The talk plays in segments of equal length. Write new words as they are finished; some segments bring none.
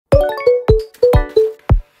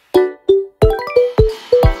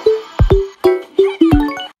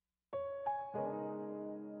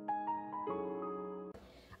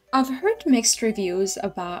I've heard mixed reviews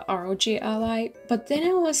about ROG Ally, but then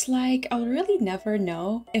I was like, I'll really never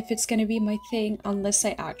know if it's gonna be my thing unless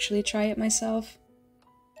I actually try it myself.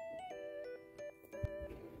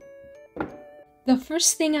 The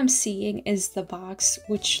first thing I'm seeing is the box,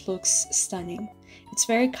 which looks stunning. It's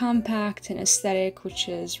very compact and aesthetic, which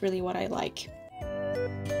is really what I like.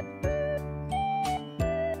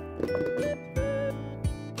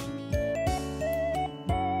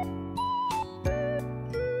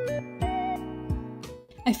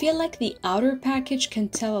 I feel like the outer package can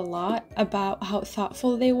tell a lot about how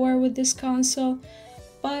thoughtful they were with this console,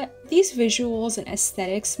 but these visuals and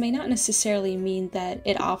aesthetics may not necessarily mean that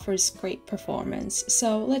it offers great performance,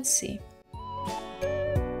 so let's see.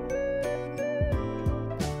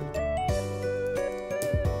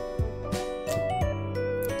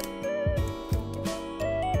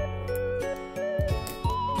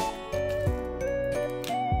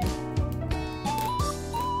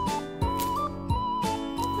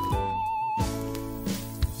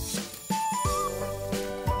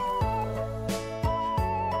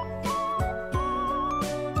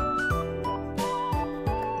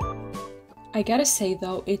 I gotta say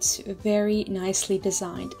though, it's very nicely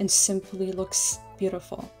designed and simply looks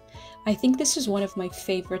beautiful. I think this is one of my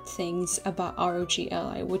favorite things about ROG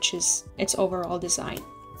Ally, which is its overall design.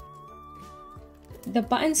 The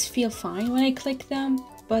buttons feel fine when I click them,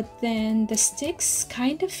 but then the sticks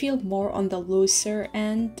kind of feel more on the looser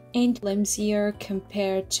end and flimsier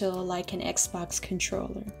compared to like an Xbox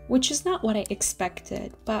controller, which is not what I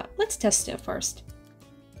expected, but let's test it first.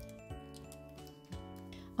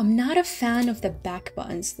 I'm not a fan of the back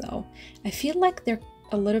buttons though. I feel like they're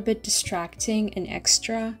a little bit distracting and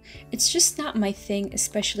extra. It's just not my thing,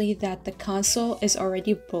 especially that the console is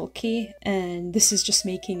already bulky and this is just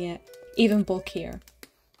making it even bulkier.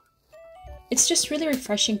 It's just really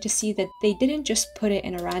refreshing to see that they didn't just put it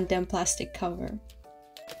in a random plastic cover.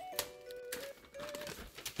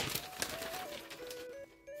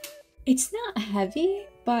 It's not heavy,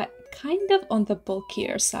 but kind of on the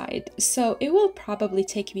bulkier side, so it will probably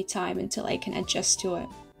take me time until I can adjust to it.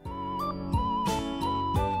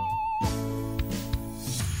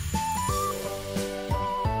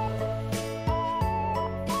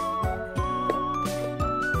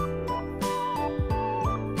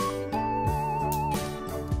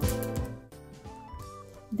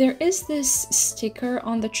 There is this sticker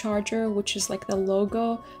on the charger, which is like the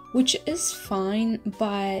logo, which is fine,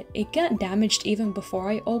 but it got damaged even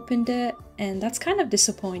before I opened it, and that's kind of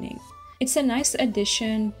disappointing. It's a nice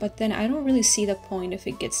addition, but then I don't really see the point if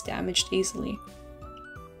it gets damaged easily.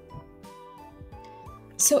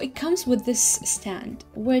 So it comes with this stand,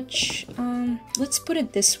 which, let's put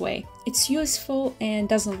it this way, it's useful and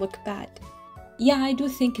doesn't look bad. Yeah, I do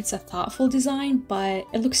think it's a thoughtful design, but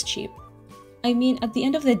it looks cheap. I mean, at the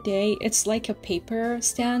end of the day, it's like a paper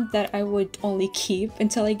stand that I would only keep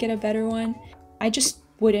until I get a better one. I just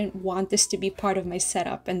wouldn't want this to be part of my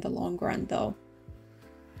setup in the long run though.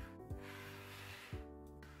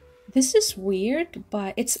 This is weird,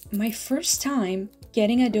 but it's my first time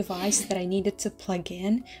getting a device that I needed to plug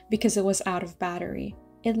in because it was out of battery.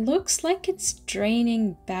 It looks like it's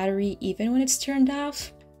draining battery even when it's turned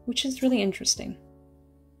off, which is really interesting.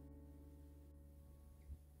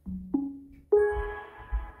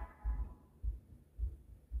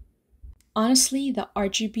 Honestly, the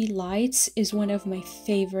RGB lights is one of my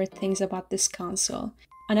favorite things about this console.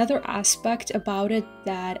 Another aspect about it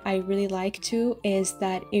that I really like too is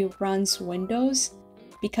that it runs Windows,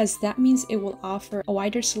 because that means it will offer a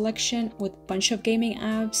wider selection with a bunch of gaming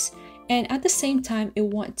apps, and at the same time it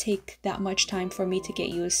won't take that much time for me to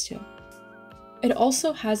get used to. It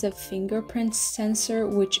also has a fingerprint sensor,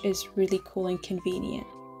 which is really cool and convenient.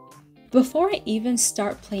 Before I even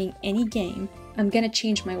start playing any game, I'm gonna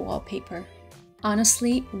change my wallpaper.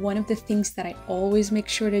 Honestly, one of the things that I always make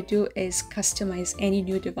sure to do is customize any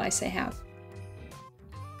new device I have.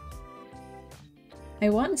 I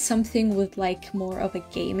want something with like more of a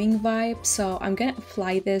gaming vibe, so I'm gonna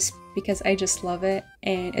apply this because I just love it,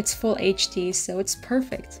 and it's full HD, so it's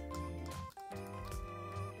perfect.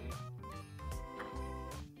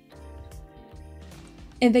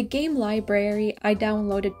 In the game library, I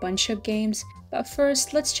downloaded a bunch of games, but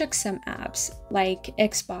first let's check some apps like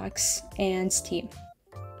Xbox and Steam.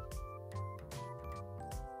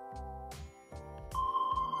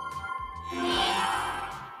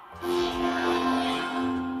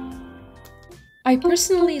 I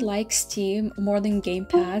personally like Steam more than Game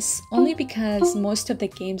Pass, only because most of the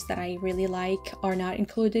games that I really like are not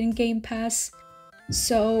included in Game Pass.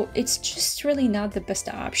 So it's just really not the best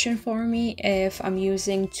option for me if I'm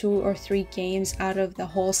using 2 or 3 games out of the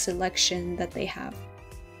whole selection that they have.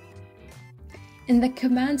 In the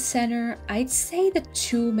command center, I'd say the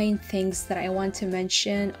two main things that I want to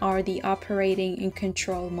mention are the operating and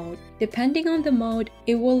control mode. Depending on the mode,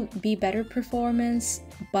 it will be better performance,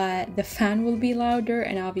 but the fan will be louder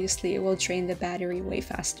and obviously it will drain the battery way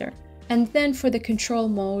faster. And then for the control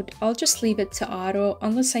mode, I'll just leave it to auto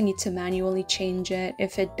unless I need to manually change it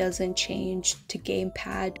if it doesn't change to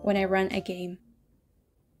gamepad when I run a game.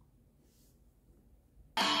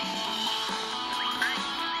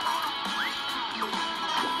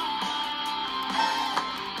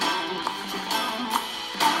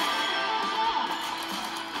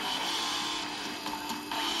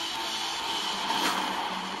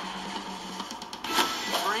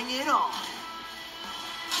 Bring it on.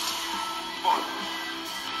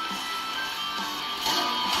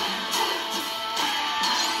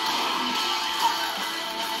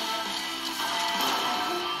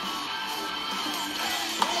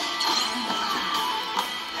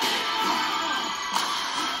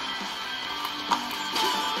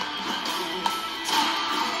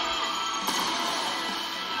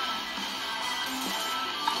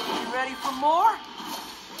 You ready for more?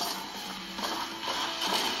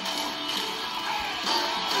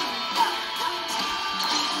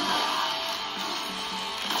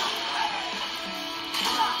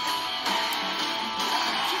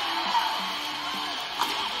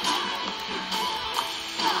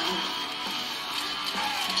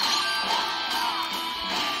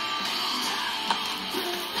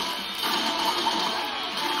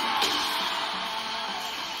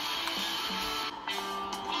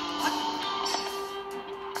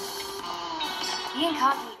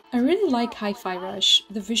 I really like Hi-Fi Rush.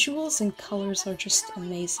 The visuals and colors are just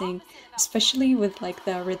amazing, especially with like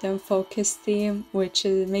the rhythm focus theme, which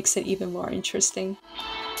makes it even more interesting.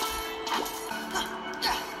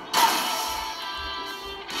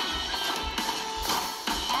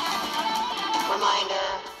 Reminder,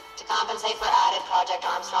 to compensate for added Project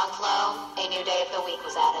Armstrong flow, a new day of the week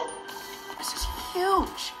was added. This is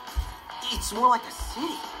huge. It's more like a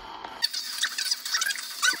city.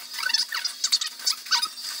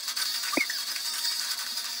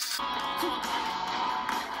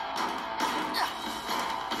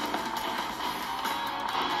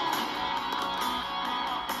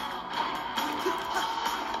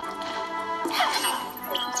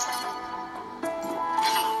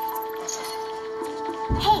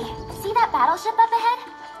 Hey, see that battleship up ahead?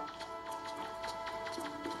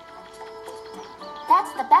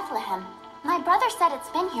 That's the Bethlehem. My brother said it's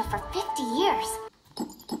been here for 50 years.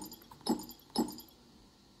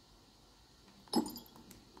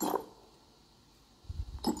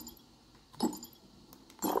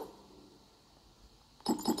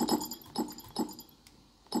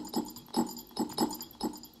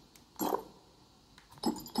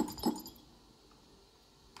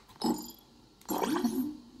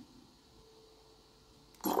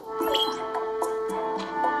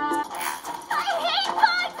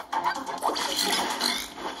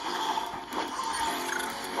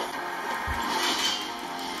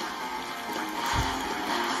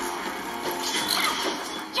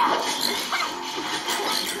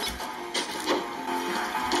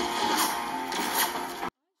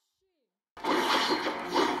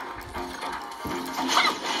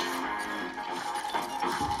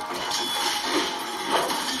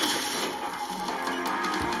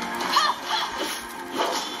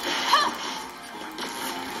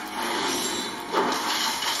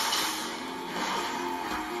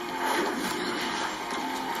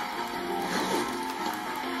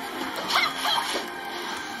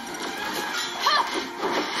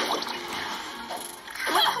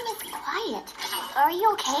 Are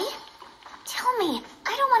you okay? Tell me.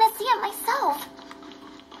 I don't want to see it myself.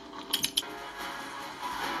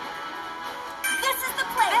 This is the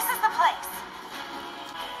place. This is the place.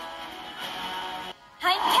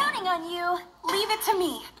 I'm counting on you. Leave it to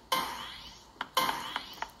me.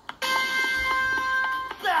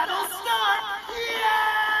 Battle start!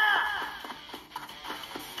 Yeah!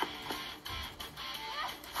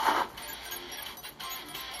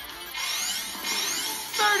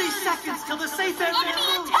 30 seconds till the safe ends.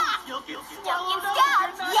 Enemy attack! You'll get Don't swallowed get up.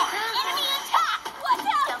 stabbed! Yeah! Enemy attack! Watch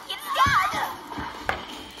out! Don't get stabbed!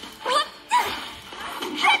 What?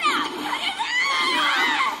 Head out!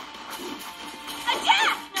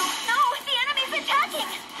 Attack! No, no! The enemy's attacking!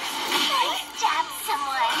 I stabbed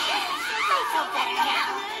someone. I feel better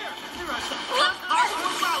now.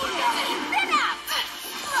 Spin up!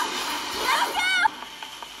 Let's go!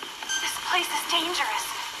 This place is dangerous.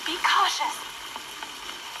 Be cautious.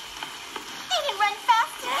 They can run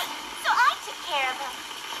faster, so I took care of them.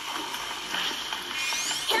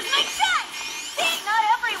 Here's my shot! See, not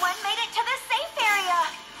everyone made it to the safe area.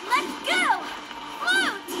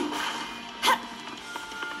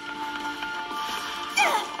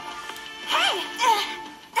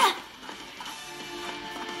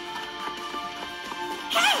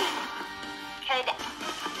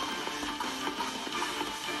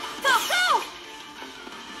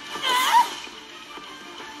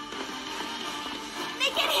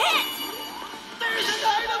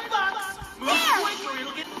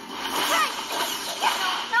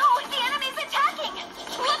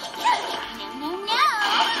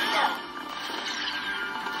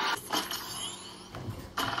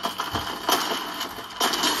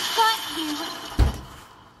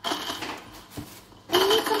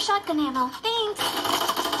 shotgun ammo. Thanks.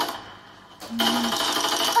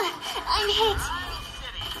 I'm hit.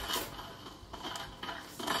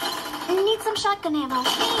 Need some shotgun ammo.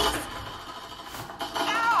 Thanks.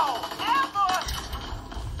 Ow! Ambush!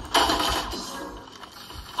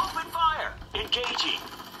 Open fire! Engaging!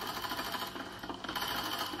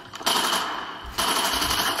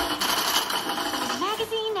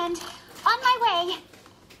 Magazine and on my way.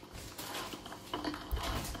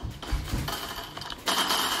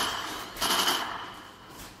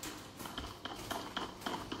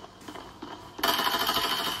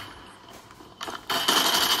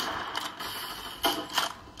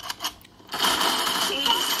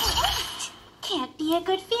 Can't be a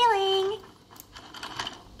good feeling.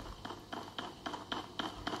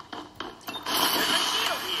 There's a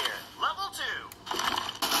shield here! Level 2!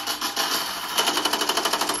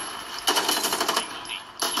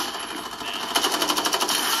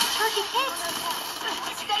 Target hit.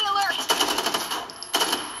 Stay alert.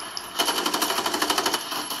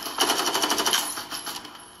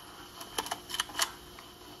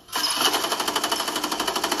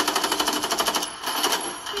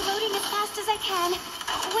 Reloading as fast as I can.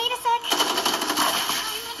 Wait a sec.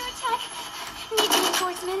 I'm under attack. Need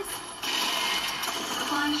reinforcements.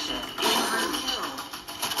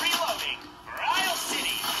 Reloading! Ryle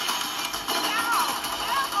City! Ow!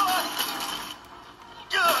 Ambush!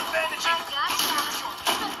 Good, bandaging!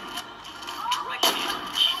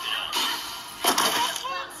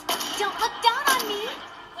 Don't look down on me.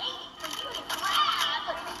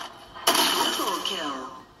 Triple kill.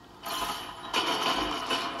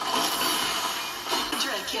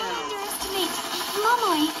 Dread kill. Underestimate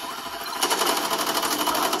Momoy.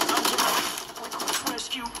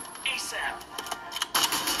 Rescue ASAP!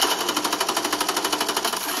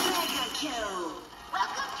 Mega kill.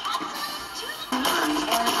 Welcome, Captain, to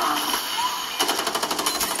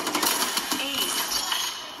Ace.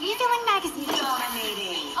 Refilling magazine.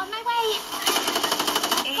 Dominating. On my way.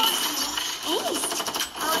 Ace. Aced.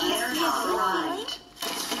 Air arrived.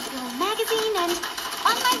 Refilling magazine and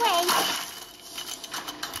on my way.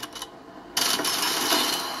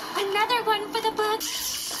 Another one for the books.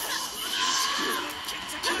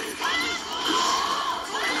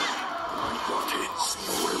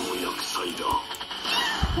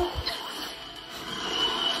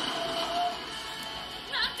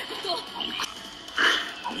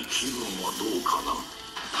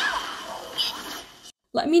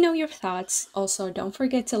 Let me know your thoughts. Also, don't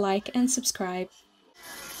forget to like and subscribe.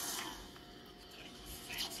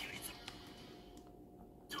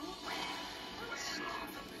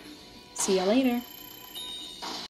 See you later.